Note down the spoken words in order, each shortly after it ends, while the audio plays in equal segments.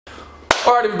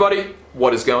Alright everybody,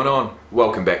 what is going on?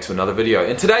 Welcome back to another video.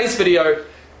 In today's video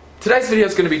is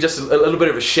going to be just a little bit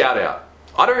of a shout out.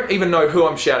 I don't even know who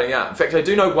I'm shouting out. In fact, I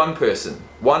do know one person.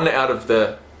 One out of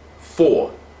the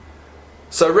 4.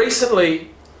 So recently,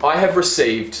 I have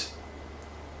received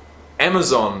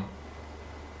Amazon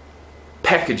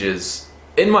packages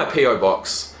in my PO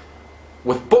box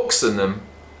with books in them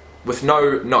with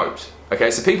no note.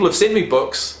 Okay, so people have sent me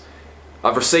books,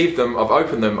 I've received them, I've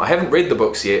opened them, I haven't read the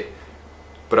books yet,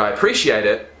 but I appreciate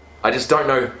it, I just don't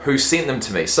know who sent them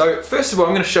to me. So first of all,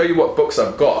 I'm going to show you what books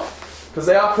I've got, because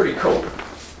they are pretty cool.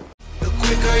 The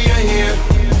quicker you're here,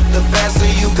 the faster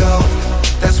you go.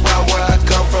 That's why where I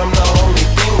come from, the only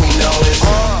thing we know is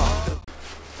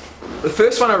The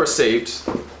first one I received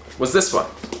was this one.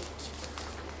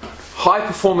 High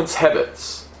Performance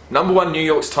Habits. #1 New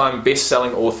York Times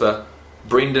best-selling author,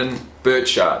 Brendan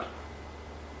Burchard.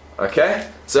 Okay?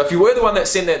 So if you were the one that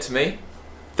sent that to me,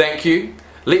 thank you.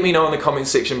 Let me know in the comment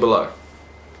section below.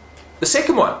 The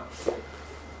second one.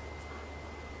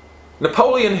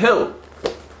 Napoleon Hill.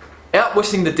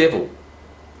 Outwitting the Devil.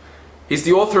 He's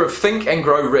the author of Think and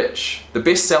Grow Rich, the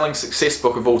best-selling success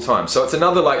book of all time. So it's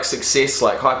another like success,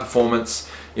 like high performance,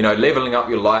 you know, leveling up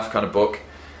your life kind of book.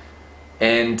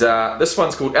 And this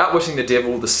one's called Outwitting the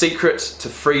Devil, The Secret to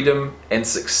Freedom and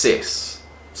Success.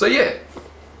 So yeah,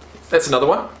 that's another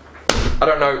one. I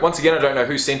don't know, once again I don't know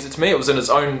who sent it to me. It was in its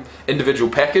own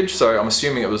individual package, so I'm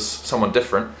assuming it was someone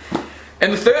different.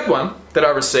 And the third one that I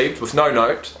received with no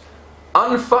note,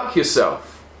 Unfuck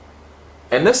Yourself.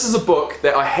 And this is a book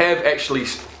that I have actually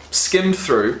skimmed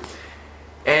through,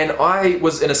 and I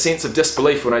was in a sense of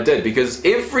disbelief when I did, because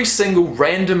every single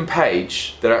random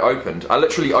page that I opened, I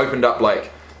literally opened up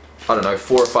like, I don't know,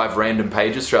 4 or 5 random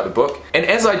pages throughout the book. And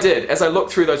as I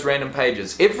looked through those random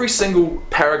pages, every single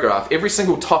paragraph, every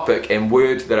single topic and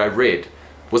word that I read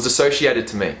was associated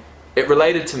to me. It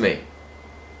related to me.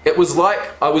 It was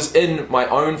like I was in my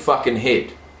own fucking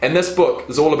head. And this book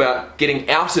is all about getting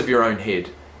out of your own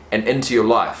head and into your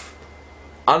life.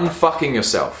 Unfucking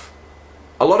yourself.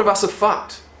 A lot of us are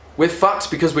fucked. We're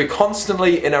fucked because we're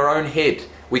constantly in our own head.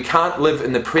 We can't live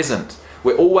in the present.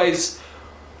 We're always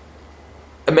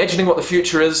imagining what the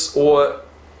future is, or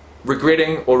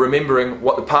regretting or remembering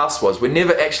what the past was. We're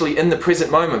never actually in the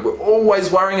present moment. We're always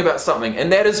worrying about something,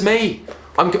 and that is me.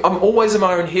 I'm always in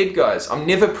my own head, guys. I'm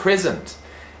never present.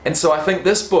 And so I think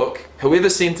this book,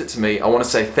 whoever sent it to me, I want to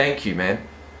say thank you, man.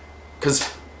 Because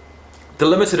the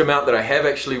limited amount that I have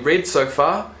actually read so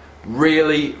far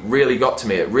really, really got to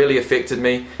me. It really affected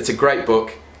me. It's a great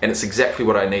book, and it's exactly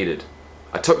what I needed.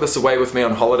 I took this away with me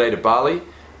on holiday to Bali.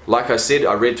 Like I said,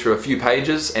 I read through a few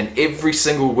pages, and every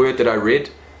single word that I read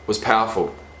was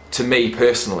powerful to me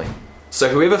personally. So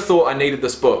whoever thought I needed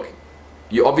this book,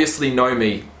 you obviously know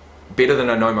me better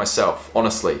than I know myself,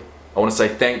 honestly. I want to say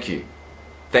thank you.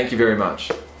 Thank you very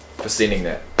much for sending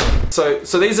that. So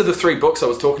these are the 3 books I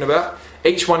was talking about.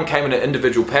 Each one came in an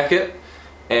individual packet,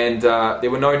 and there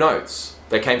were no notes.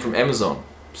 They came from Amazon.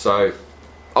 So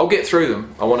I'll get through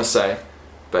them, I want to say.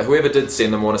 But whoever did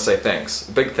send them, I want to say thanks.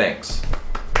 Big thanks.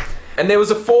 And there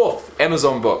was a 4th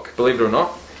Amazon book, believe it or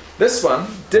not. This one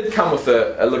did come with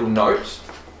a little note.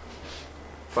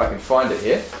 If I can find it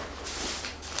here.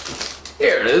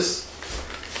 Here it is.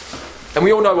 And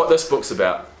we all know what this book's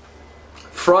about.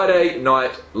 Friday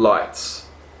Night Lights.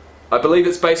 I believe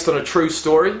it's based on a true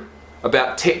story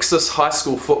about Texas high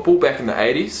school football back in the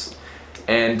 80s.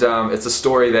 And it's a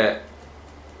story that,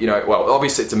 you know, well,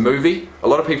 obviously it's a movie. A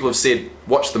lot of people have said,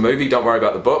 watch the movie, don't worry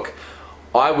about the book.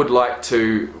 I would like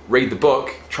to read the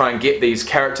book, try and get these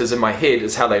characters in my head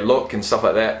as how they look and stuff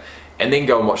like that, and then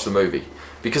go and watch the movie.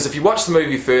 Because if you watch the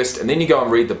movie first and then you go and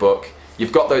read the book,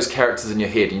 you've got those characters in your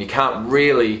head and you can't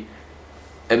really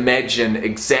imagine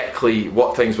exactly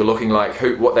what things were looking like,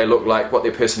 what they looked like, what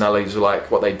their personalities were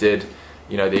like, what they did,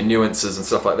 you know, their nuances and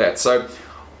stuff like that. So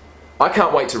I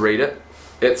can't wait to read it.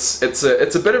 It's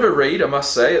a bit of a read, I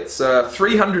must say. It's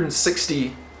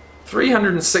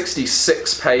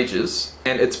 366 pages,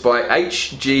 and it's by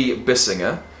H.G.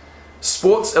 Bissinger,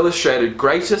 Sports Illustrated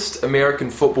Greatest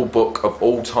American Football Book of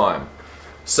All Time.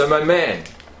 So my man,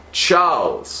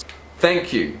 Charles,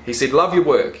 thank you. He said, love your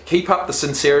work. Keep up the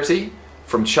sincerity,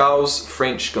 from Charles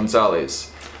French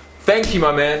Gonzalez. Thank you,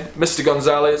 my man, Mr.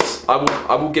 Gonzalez.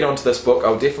 I will get onto this book. I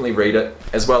will definitely read it,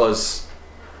 as well as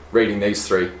reading these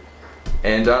 3.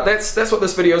 And that's what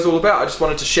this video is all about. I just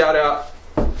wanted to shout out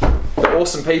the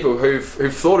awesome people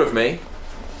who've thought of me,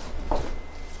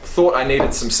 thought I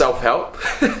needed some self-help,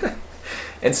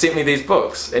 and sent me these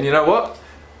books. And you know what?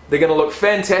 They're going to look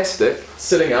fantastic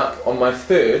sitting up on my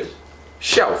 3rd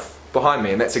shelf behind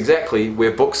me, and that's exactly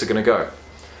where books are going to go.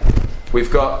 We've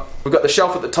got the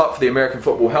shelf at the top for the American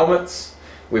football helmets,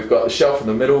 we've got the shelf in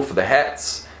the middle for the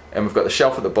hats, and we've got the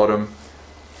shelf at the bottom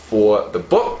for the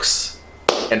books,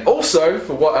 and also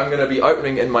for what I'm going to be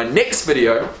opening in my next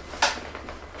video,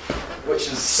 which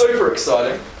is super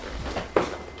exciting,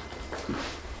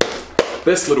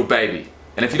 this little baby.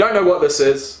 And if you don't know what this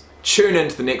is, tune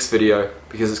into the next video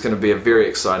because it's going to be a very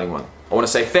exciting one. I want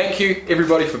to say thank you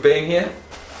everybody for being here.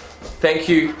 Thank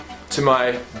you to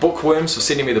my bookworms for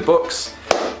sending me the books.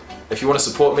 If you want to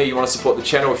support me, you want to support the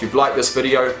channel, if you've liked this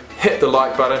video, hit the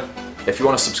like button. If you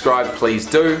want to subscribe, please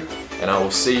do. And I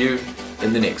will see you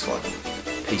in the next one.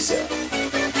 Peace out.